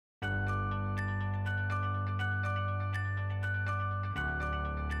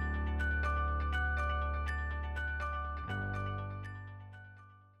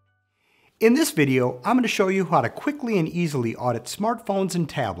In this video, I'm going to show you how to quickly and easily audit smartphones and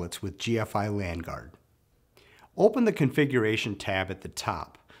tablets with GFI LanGuard. Open the Configuration tab at the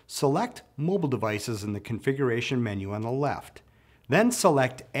top. Select Mobile Devices in the Configuration menu on the left. Then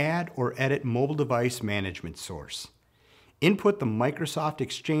select Add or Edit Mobile Device Management Source. Input the Microsoft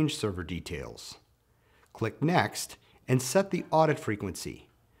Exchange Server details. Click Next and set the audit frequency.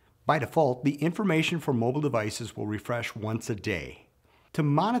 By default, the information for mobile devices will refresh once a day. To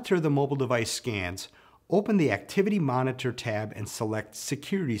monitor the mobile device scans, open the Activity Monitor tab and select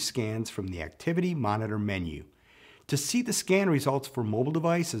Security Scans from the Activity Monitor menu. To see the scan results for mobile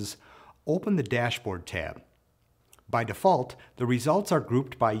devices, open the Dashboard tab. By default, the results are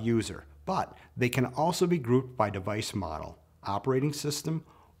grouped by user, but they can also be grouped by device model, operating system,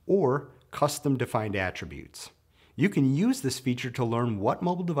 or custom-defined attributes. You can use this feature to learn what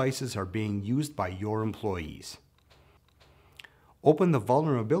mobile devices are being used by your employees. Open the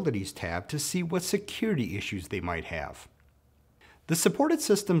Vulnerabilities tab to see what security issues they might have. The supported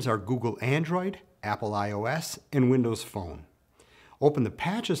systems are Google Android, Apple iOS, and Windows Phone. Open the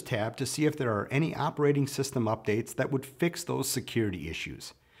Patches tab to see if there are any operating system updates that would fix those security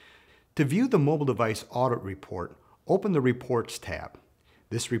issues. To view the mobile device audit report, open the Reports tab.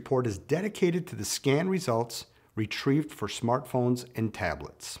 This report is dedicated to the scan results retrieved for smartphones and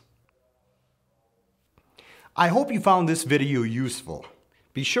tablets. I hope you found this video useful.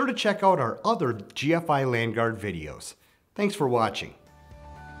 Be sure to check out our other GFI LanGuard videos. Thanks for watching.